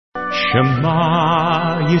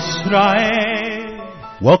Shema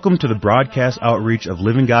Yisrael. Welcome to the broadcast outreach of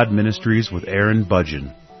Living God Ministries with Aaron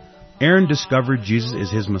Budgeon. Aaron discovered Jesus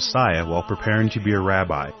is his Messiah while preparing to be a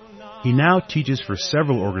rabbi. He now teaches for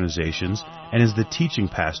several organizations and is the teaching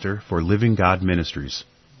pastor for Living God Ministries.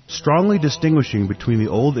 Strongly distinguishing between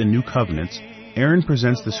the Old and New Covenants, Aaron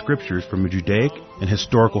presents the Scriptures from a Judaic and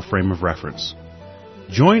historical frame of reference.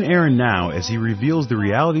 Join Aaron now as he reveals the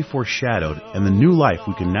reality foreshadowed and the new life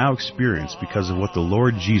we can now experience because of what the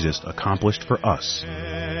Lord Jesus accomplished for us.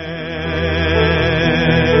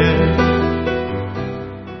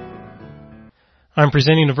 I'm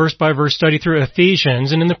presenting a verse-by-verse study through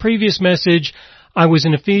Ephesians, and in the previous message, I was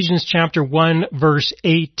in Ephesians chapter 1, verse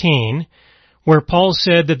 18, where Paul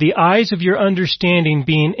said that the eyes of your understanding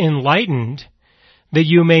being enlightened, that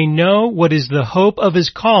you may know what is the hope of his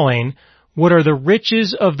calling, what are the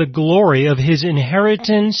riches of the glory of his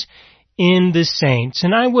inheritance in the saints.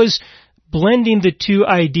 And I was blending the two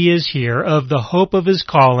ideas here of the hope of his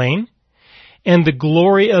calling and the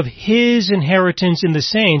glory of his inheritance in the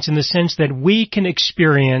saints, in the sense that we can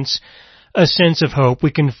experience a sense of hope.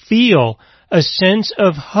 We can feel a sense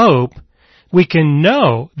of hope. We can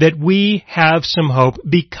know that we have some hope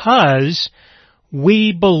because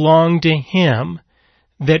we belong to him,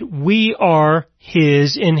 that we are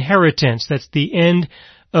his inheritance. That's the end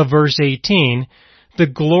of verse 18. The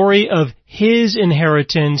glory of his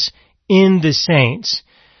inheritance in the saints.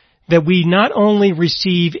 That we not only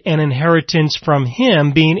receive an inheritance from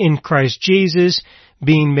him, being in Christ Jesus,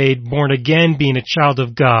 being made born again, being a child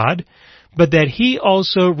of God, but that he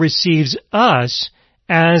also receives us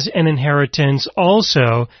as an inheritance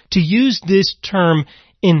also. To use this term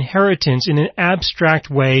inheritance in an abstract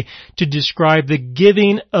way to describe the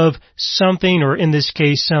giving of something, or in this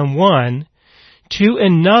case someone, to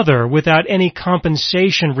another without any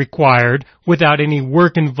compensation required, without any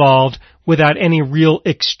work involved, without any real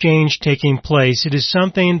exchange taking place. It is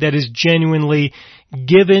something that is genuinely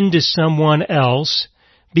given to someone else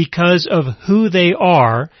because of who they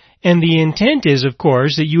are, and the intent is, of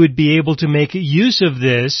course, that you would be able to make use of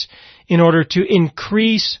this in order to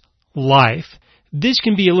increase life. This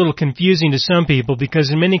can be a little confusing to some people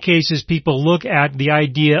because in many cases people look at the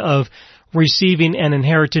idea of receiving an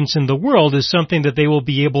inheritance in the world as something that they will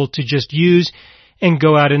be able to just use and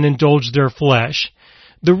go out and indulge their flesh.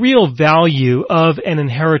 The real value of an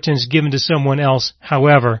inheritance given to someone else,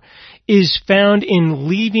 however, is found in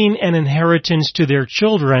leaving an inheritance to their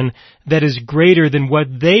children that is greater than what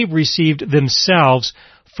they received themselves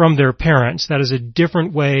from their parents. That is a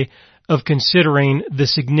different way of considering the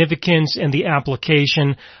significance and the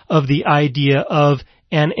application of the idea of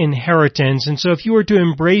an inheritance. And so if you were to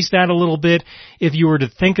embrace that a little bit, if you were to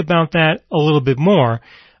think about that a little bit more,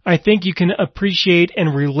 I think you can appreciate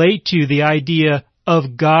and relate to the idea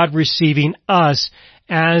of God receiving us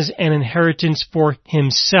as an inheritance for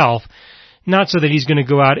himself. Not so that he's going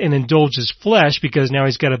to go out and indulge his flesh because now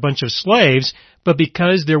he's got a bunch of slaves, but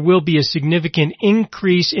because there will be a significant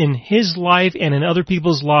increase in his life and in other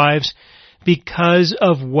people's lives because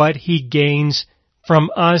of what he gains from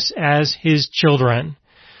us as his children.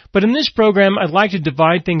 But in this program, I'd like to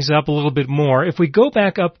divide things up a little bit more. If we go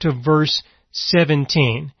back up to verse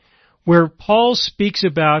 17, where Paul speaks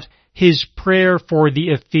about his prayer for the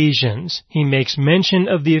Ephesians. He makes mention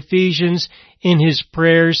of the Ephesians in his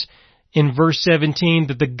prayers in verse 17,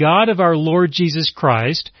 that the God of our Lord Jesus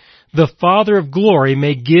Christ, the Father of glory,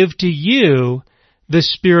 may give to you the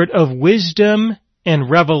spirit of wisdom and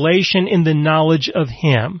revelation in the knowledge of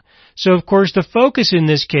him. So, of course, the focus in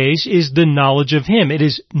this case is the knowledge of him. It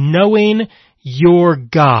is knowing your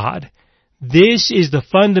God. This is the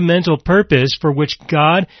fundamental purpose for which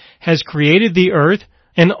God has created the earth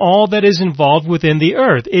and all that is involved within the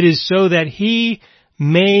earth. It is so that he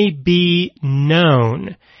may be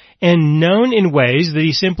known, and known in ways that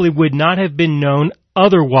he simply would not have been known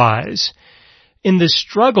otherwise. In the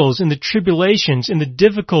struggles, in the tribulations, in the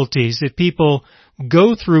difficulties that people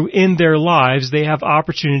go through in their lives, they have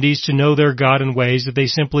opportunities to know their God in ways that they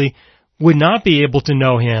simply would not be able to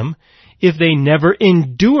know him if they never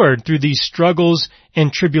endured through these struggles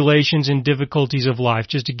and tribulations and difficulties of life,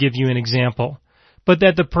 just to give you an example. But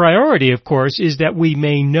that the priority, of course, is that we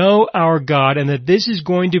may know our God, and that this is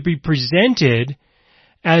going to be presented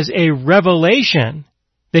as a revelation,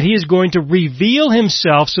 that he is going to reveal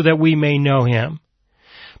himself so that we may know him.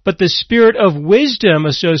 But the spirit of wisdom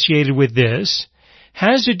associated with this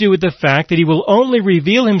has to do with the fact that he will only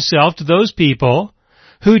reveal himself to those people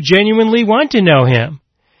who genuinely want to know him.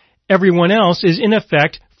 Everyone else is in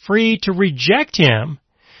effect free to reject him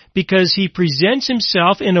because he presents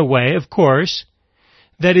himself in a way, of course,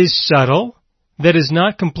 that is subtle, that is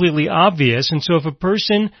not completely obvious, and so if a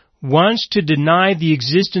person wants to deny the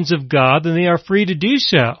existence of God, then they are free to do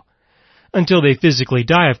so. Until they physically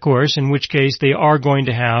die, of course, in which case they are going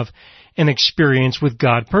to have an experience with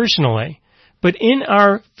God personally. But in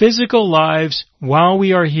our physical lives, while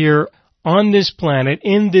we are here on this planet,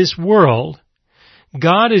 in this world,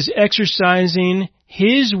 God is exercising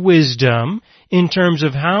His wisdom in terms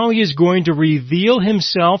of how He is going to reveal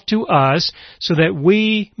Himself to us so that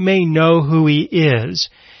we may know who He is.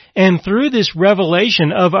 And through this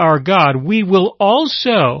revelation of our God, we will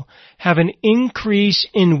also have an increase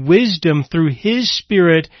in wisdom through His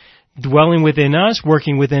Spirit dwelling within us,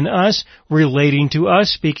 working within us, relating to us,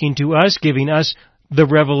 speaking to us, giving us the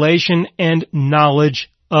revelation and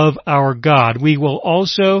knowledge of our God. We will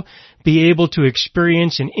also be able to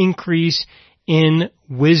experience an increase in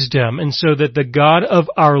wisdom, and so that the God of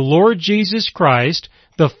our Lord Jesus Christ,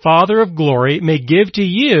 the Father of glory, may give to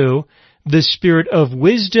you the spirit of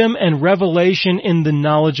wisdom and revelation in the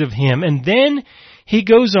knowledge of Him. And then he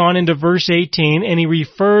goes on into verse 18 and he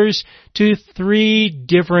refers to 3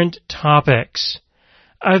 different topics.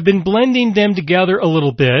 I've been blending them together a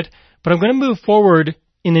little bit, but I'm going to move forward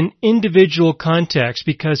in an individual context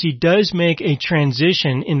because he does make a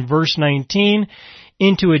transition in verse 19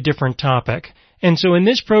 into a different topic. And so in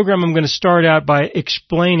this program, I'm going to start out by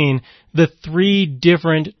explaining the 3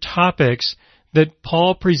 different topics that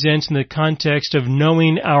Paul presents in the context of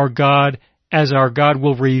knowing our God as our God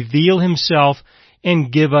will reveal Himself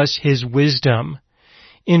and give us His wisdom.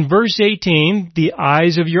 In verse 18, the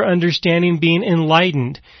eyes of your understanding being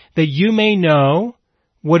enlightened, that you may know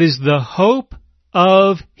what is the hope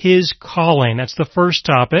of His calling. That's the first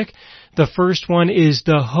topic. The first one is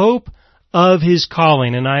the hope of His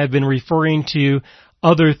calling, and I have been referring to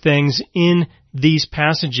other things in these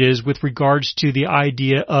passages with regards to the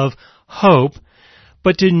idea of hope.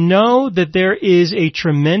 But to know that there is a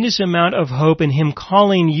tremendous amount of hope in Him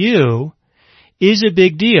calling you is a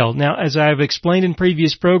big deal. Now, as I've explained in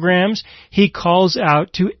previous programs, He calls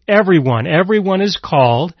out to everyone. Everyone is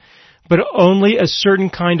called, but only a certain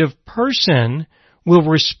kind of person will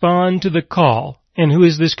respond to the call. And who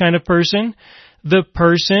is this kind of person? The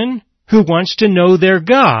person who wants to know their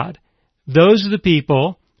God. Those are the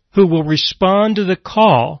people who will respond to the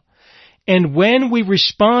call. And when we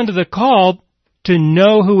respond to the call to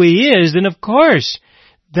know who He is, then of course,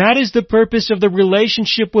 that is the purpose of the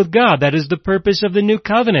relationship with God. That is the purpose of the new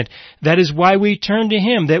covenant. That is why we turn to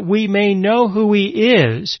Him, that we may know who He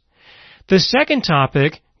is. The second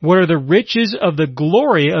topic, what are the riches of the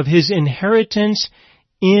glory of His inheritance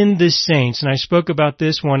in the saints? And I spoke about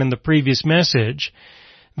this one in the previous message,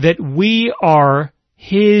 that we are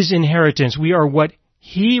His inheritance. We are what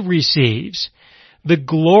He receives. The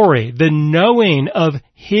glory, the knowing of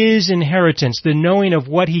His inheritance, the knowing of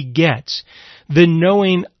what He gets, the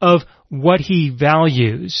knowing of what He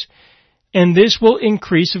values. And this will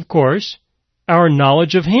increase, of course, our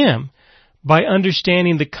knowledge of Him by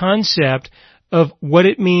understanding the concept of what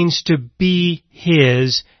it means to be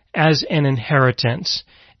His as an inheritance.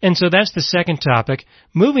 And so that's the second topic.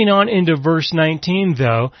 Moving on into verse 19,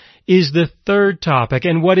 though, is the third topic,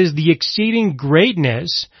 and what is the exceeding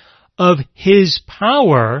greatness of His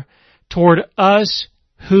power toward us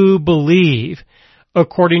who believe,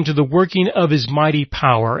 according to the working of His mighty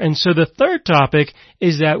power. And so the third topic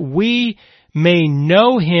is that we may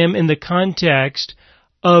know Him in the context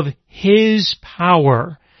of His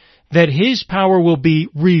power, that His power will be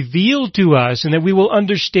revealed to us and that we will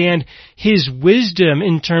understand His wisdom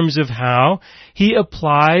in terms of how He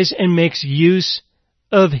applies and makes use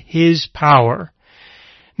of His power.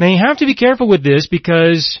 Now you have to be careful with this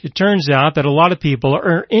because it turns out that a lot of people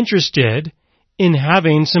are interested in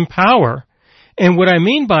having some power. And what I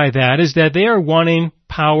mean by that is that they are wanting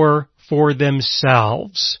power for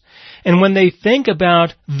themselves. And when they think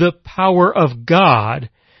about the power of God,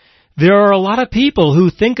 there are a lot of people who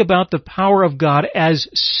think about the power of God as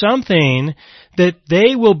something that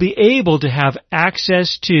they will be able to have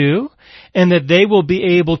access to and that they will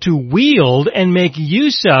be able to wield and make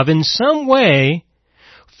use of in some way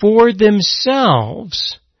for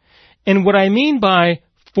themselves. And what I mean by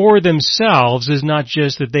for themselves is not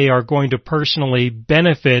just that they are going to personally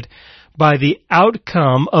benefit by the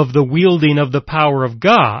outcome of the wielding of the power of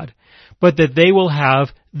God, but that they will have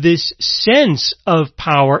this sense of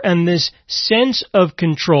power and this sense of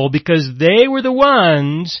control because they were the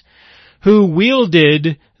ones who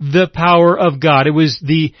wielded the power of God. It was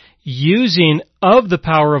the using of the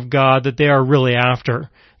power of God that they are really after.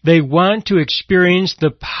 They want to experience the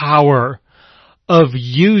power of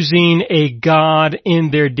using a God in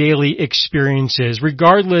their daily experiences,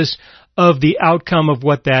 regardless of the outcome of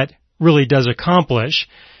what that really does accomplish.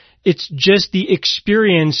 It's just the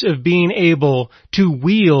experience of being able to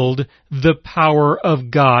wield the power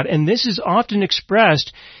of God. And this is often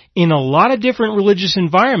expressed in a lot of different religious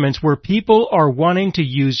environments where people are wanting to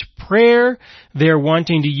use prayer, they're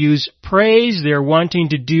wanting to use praise, they're wanting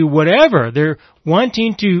to do whatever. They're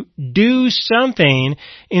wanting to do something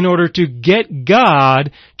in order to get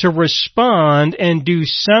God to respond and do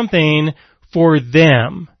something for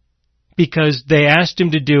them. Because they asked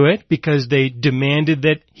him to do it, because they demanded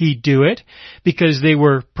that he do it, because they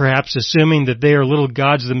were perhaps assuming that they are little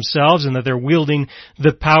gods themselves and that they're wielding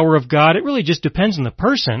the power of God. It really just depends on the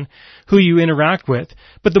person who you interact with.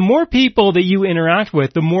 But the more people that you interact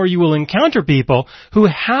with, the more you will encounter people who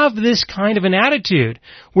have this kind of an attitude,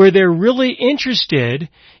 where they're really interested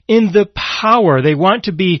in the power. They want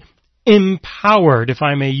to be empowered, if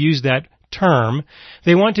I may use that term.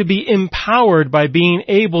 They want to be empowered by being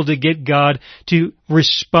able to get God to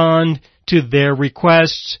respond to their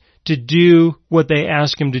requests, to do what they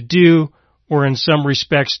ask him to do, or in some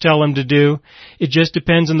respects tell him to do. It just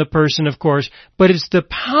depends on the person, of course, but it's the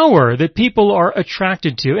power that people are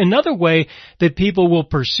attracted to. Another way that people will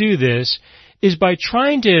pursue this is by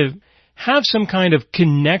trying to have some kind of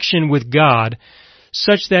connection with God,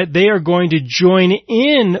 such that they are going to join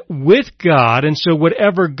in with God, and so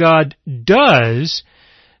whatever God does,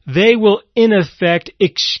 they will in effect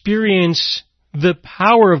experience the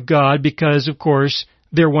power of God because, of course,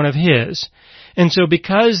 they're one of His. And so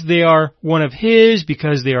because they are one of His,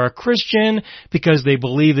 because they are a Christian, because they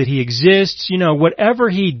believe that He exists, whatever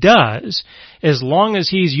He does, as long as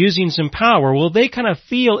He's using some power, well, they kind of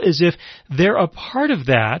feel as if they're a part of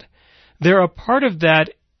that. They're a part of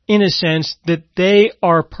that in a sense that they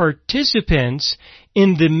are participants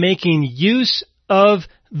in the making use of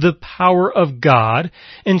the power of God,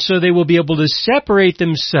 and so they will be able to separate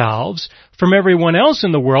themselves from everyone else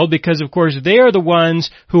in the world because, of course, they are the ones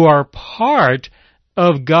who are part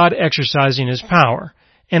of God exercising His power.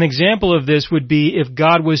 An example of this would be if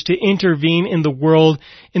God was to intervene in the world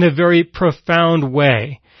in a very profound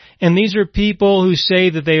way. And these are people who say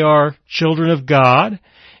that they are children of God,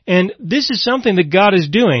 and this is something that God is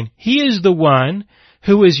doing. He is the one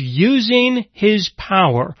who is using His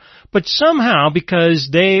power. But somehow, because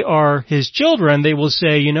they are His children, they will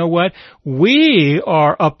say, you know what? We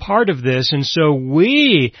are a part of this, and so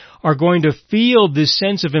we are going to feel this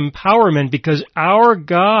sense of empowerment because our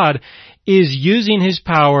God is using His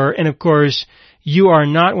power, and of course, you are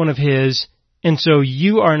not one of His, and so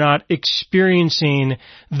you are not experiencing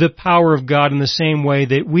the power of God in the same way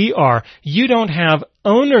that we are. You don't have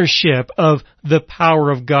ownership of the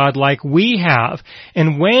power of God like we have.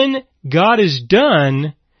 And when God is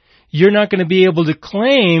done, you're not going to be able to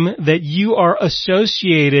claim that you are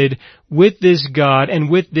associated with this God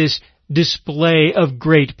and with this display of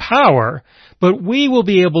great power. But we will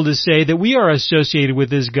be able to say that we are associated with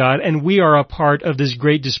this God and we are a part of this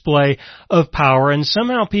great display of power. And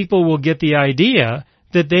somehow people will get the idea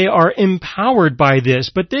that they are empowered by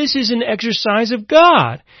this. But this is an exercise of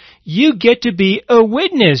God. You get to be a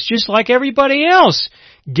witness just like everybody else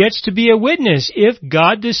gets to be a witness if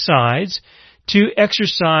God decides to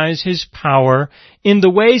exercise His power in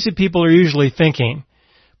the ways that people are usually thinking.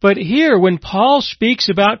 But here, when Paul speaks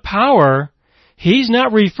about power, he's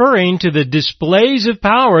not referring to the displays of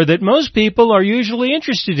power that most people are usually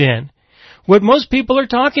interested in. What most people are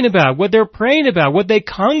talking about, what they're praying about, what they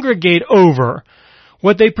congregate over,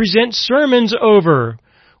 what they present sermons over,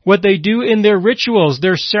 what they do in their rituals,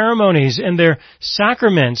 their ceremonies, and their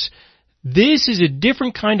sacraments. This is a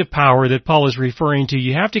different kind of power that Paul is referring to.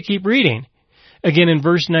 You have to keep reading. Again in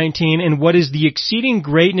verse 19, and what is the exceeding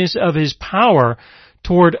greatness of His power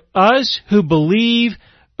toward us who believe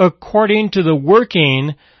according to the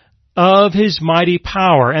working of His mighty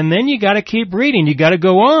power. And then you got to keep reading. You got to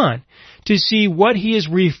go on to see what he is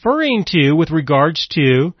referring to with regards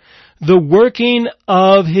to the working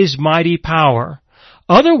of His mighty power.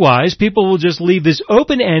 Otherwise, people will just leave this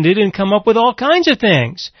open-ended and come up with all kinds of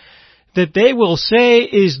things that they will say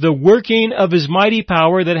is the working of His mighty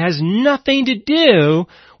power that has nothing to do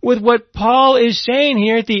with what Paul is saying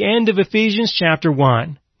here at the end of Ephesians chapter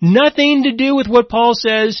 1. Nothing to do with what Paul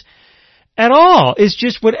says at all. It's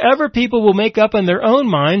just whatever people will make up in their own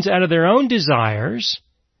minds out of their own desires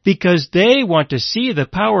because they want to see the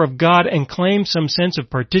power of God and claim some sense of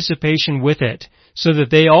participation with it so that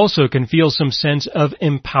they also can feel some sense of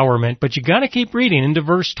empowerment. But you got to keep reading into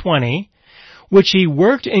verse 20, which He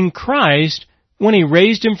worked in Christ when He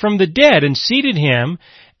raised Him from the dead and seated Him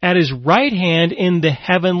at His right hand in the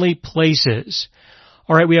heavenly places.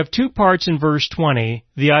 All right, we have two parts in verse 20,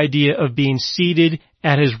 the idea of being seated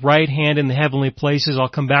at His right hand in the heavenly places. I'll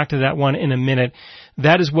come back to that one in a minute.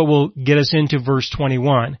 That is what will get us into verse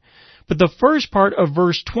 21. But the first part of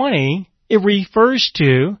verse 20, it refers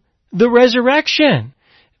to the resurrection.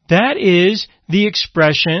 That is the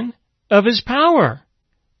expression of His power.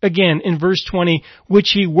 Again, in verse 20,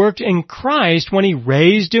 which He worked in Christ when He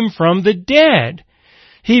raised Him from the dead.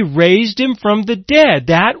 He raised Him from the dead.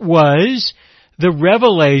 That was the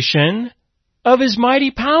revelation of His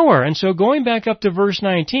mighty power. And so going back up to verse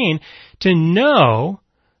 19, to know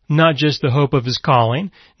not just the hope of His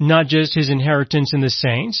calling, not just His inheritance in the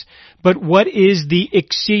saints, but what is the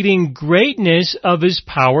exceeding greatness of His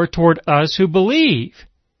power toward us who believe.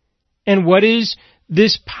 And what is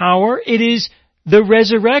this power? It is the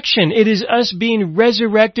resurrection. It is us being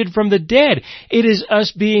resurrected from the dead. It is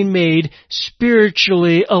us being made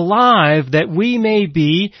spiritually alive, that we may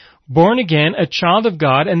be born again, a child of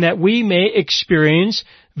God, and that we may experience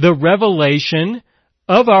the revelation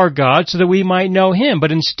of our God so that we might know Him.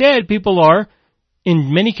 But instead, people are,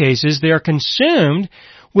 in many cases, they are consumed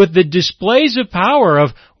with the displays of power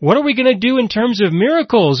of what are we going to do in terms of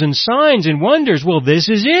miracles and signs and wonders? Well, this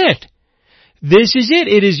is it. This is it.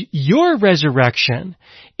 It is your resurrection.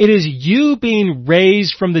 It is you being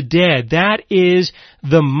raised from the dead. That is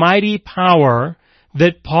the mighty power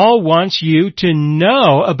that Paul wants you to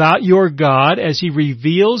know about your God as He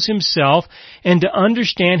reveals Himself and to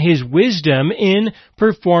understand His wisdom in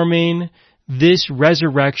performing this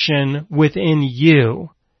resurrection within you.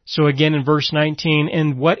 So again in verse 19,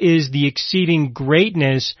 and what is the exceeding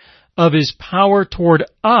greatness of His power toward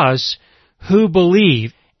us who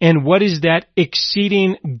believe? And what is that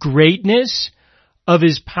exceeding greatness of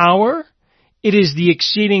His power? It is the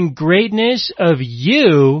exceeding greatness of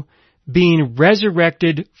you being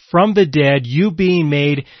resurrected from the dead, you being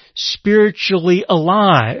made spiritually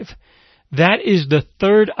alive. That is the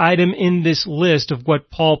third item in this list of what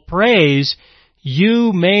Paul prays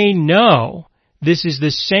you may know. This is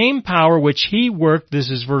the same power which He worked, this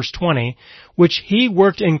is verse 20, which He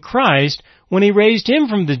worked in Christ when He raised Him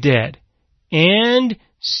from the dead and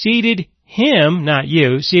seated Him, not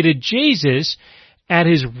you, seated Jesus at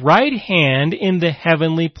His right hand in the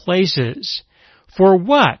heavenly places. For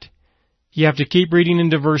what? You have to keep reading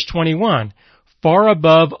into verse 21. Far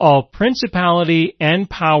above all principality and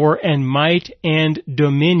power and might and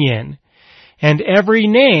dominion, and every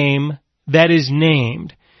name that is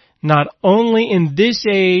named, not only in this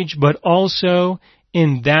age, but also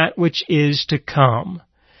in that which is to come.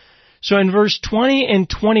 So in verse 20 and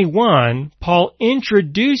 21, Paul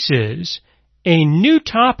introduces a new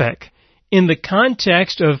topic in the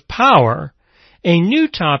context of power, a new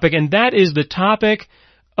topic, and that is the topic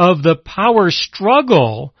of the power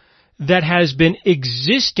struggle that has been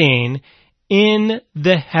existing in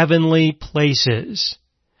the heavenly places.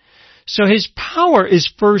 So His power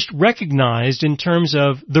is first recognized in terms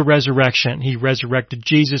of the resurrection. He resurrected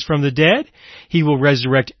Jesus from the dead. He will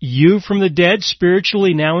resurrect you from the dead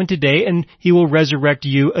spiritually now and today, and He will resurrect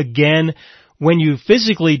you again when you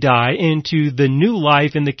physically die into the new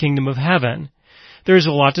life in the kingdom of heaven. There's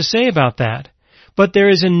a lot to say about that. But there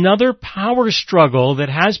is another power struggle that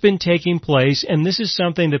has been taking place, and this is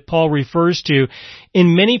something that Paul refers to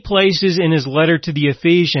in many places in his letter to the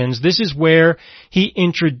Ephesians. This is where he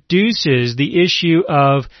introduces the issue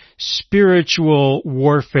of spiritual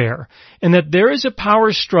warfare, and that there is a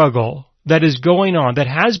power struggle that is going on, that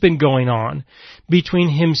has been going on, between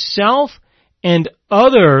himself and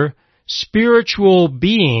other spiritual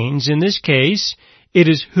beings. In this case, it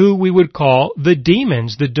is who we would call the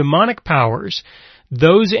demons, the demonic powers,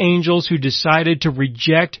 those angels who decided to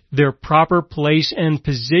reject their proper place and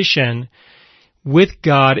position with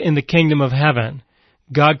God in the kingdom of heaven.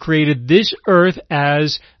 God created this earth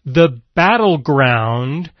as the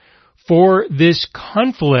battleground for this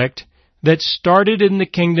conflict that started in the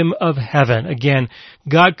kingdom of heaven. Again,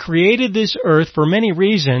 God created this earth for many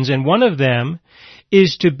reasons, and one of them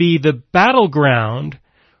is to be the battleground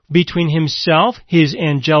between Himself, His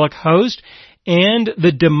angelic host, and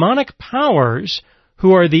the demonic powers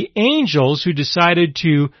who are the angels who decided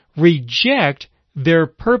to reject their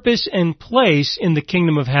purpose and place in the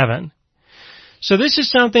kingdom of heaven. So this is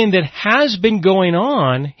something that has been going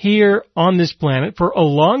on here on this planet for a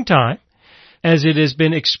long time. As it has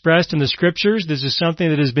been expressed in the Scriptures, this is something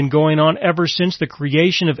that has been going on ever since the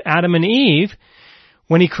creation of Adam and Eve,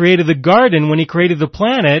 when He created the garden, when He created the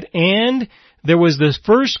planet, and there was this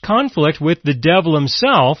first conflict with the devil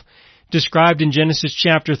himself, described in Genesis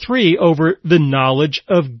chapter 3, over the knowledge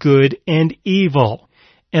of good and evil.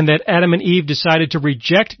 And that Adam and Eve decided to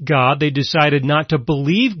reject God. They decided not to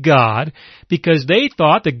believe God because they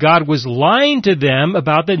thought that God was lying to them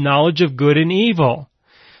about the knowledge of good and evil.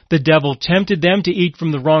 The devil tempted them to eat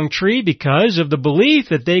from the wrong tree because of the belief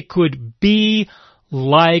that they could be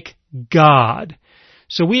like God.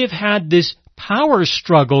 So we have had this power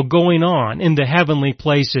struggle going on in the heavenly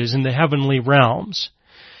places, in the heavenly realms,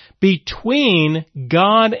 between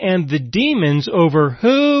God and the demons over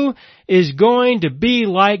who is going to be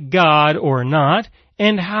like God or not,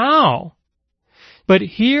 and how. But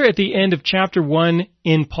here at the end of chapter 1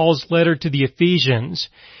 in Paul's letter to the Ephesians,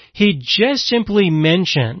 he just simply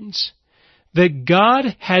mentions that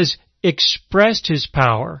God has expressed His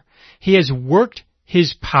power. He has worked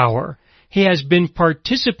His power. He has been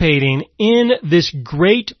participating in this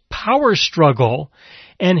great power struggle,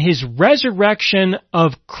 and His resurrection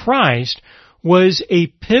of Christ was a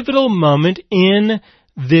pivotal moment in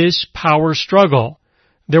this power struggle.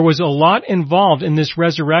 There was a lot involved in this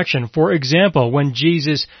resurrection. For example, when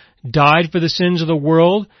Jesus died for the sins of the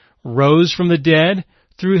world, rose from the dead,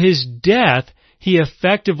 through His death, He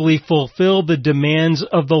effectively fulfilled the demands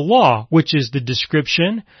of the law, which is the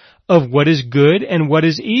description of what is good and what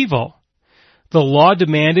is evil. The law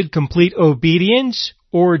demanded complete obedience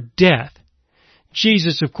or death.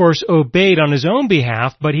 Jesus, of course, obeyed on His own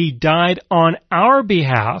behalf, but He died on our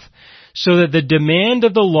behalf so that the demand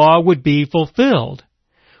of the law would be fulfilled.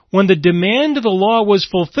 When the demand of the law was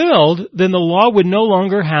fulfilled, then the law would no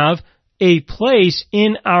longer have a place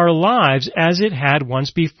in our lives as it had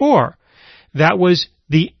once before. That was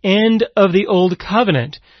the end of the old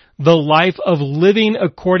covenant, the life of living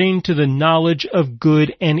according to the knowledge of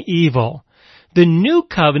good and evil. The new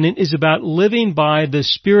covenant is about living by the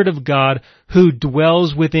Spirit of God who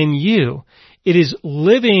dwells within you. It is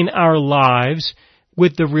living our lives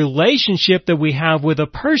with the relationship that we have with a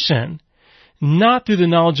person, not through the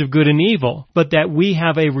knowledge of good and evil, but that we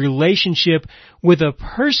have a relationship with a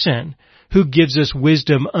person who gives us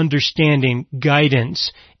wisdom, understanding,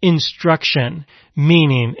 guidance, instruction,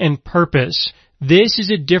 meaning, and purpose. This is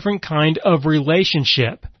a different kind of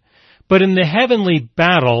relationship. But in the heavenly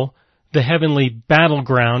battle, the heavenly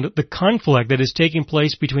battleground, the conflict that is taking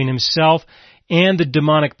place between Himself and the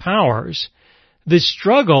demonic powers, the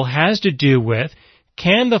struggle has to do with,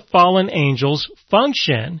 can the fallen angels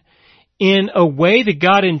function in a way that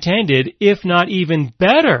God intended, if not even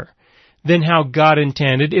better than how God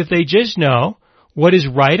intended, if they just know what is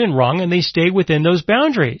right and wrong and they stay within those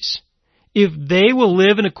boundaries? If they will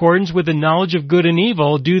live in accordance with the knowledge of good and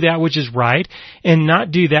evil, do that which is right and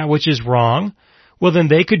not do that which is wrong, well then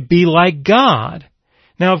they could be like God.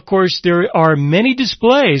 Now of course there are many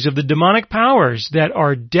displays of the demonic powers that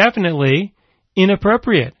are definitely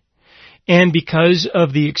inappropriate. And because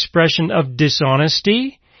of the expression of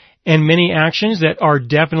dishonesty and many actions that are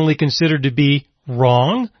definitely considered to be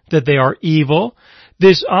wrong, that they are evil,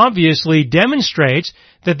 this obviously demonstrates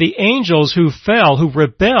that the angels who fell, who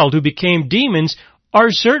rebelled, who became demons, are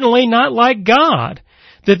certainly not like God,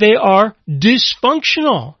 that they are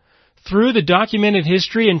dysfunctional. Through the documented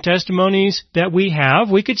history and testimonies that we have,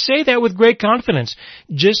 we could say that with great confidence,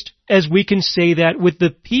 just as we can say that with the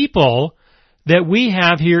people that we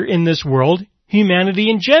have here in this world. Humanity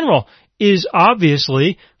in general is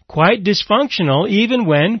obviously quite dysfunctional, even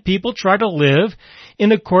when people try to live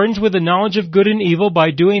in accordance with the knowledge of good and evil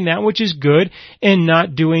by doing that which is good and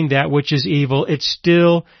not doing that which is evil. It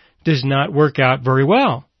still does not work out very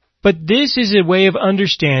well. But this is a way of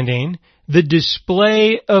understanding the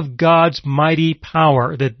display of God's mighty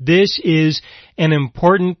power, that this is an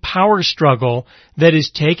important power struggle that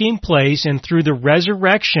is taking place, and through the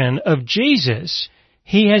resurrection of Jesus,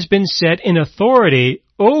 He has been set in authority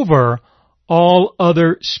over all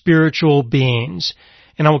other spiritual beings.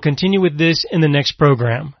 And I will continue with this in the next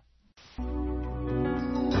program.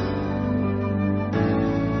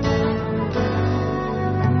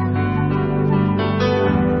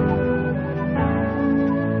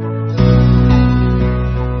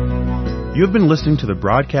 You have been listening to the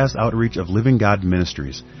broadcast outreach of Living God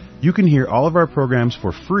Ministries. You can hear all of our programs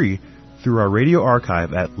for free through our radio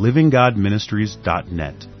archive at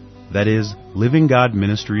livinggodministries.net. That is,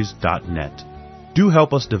 livinggodministries.net. Do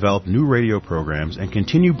help us develop new radio programs and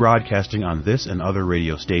continue broadcasting on this and other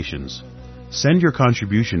radio stations. Send your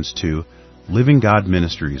contributions to Living God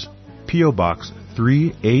Ministries, P.O. Box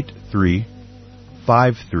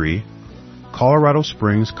 38353, Colorado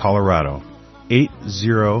Springs, Colorado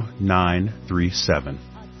 80937,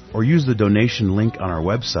 or use the donation link on our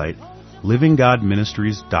website,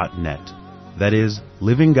 livinggodministries.net. That is,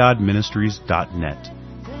 livinggodministries.net.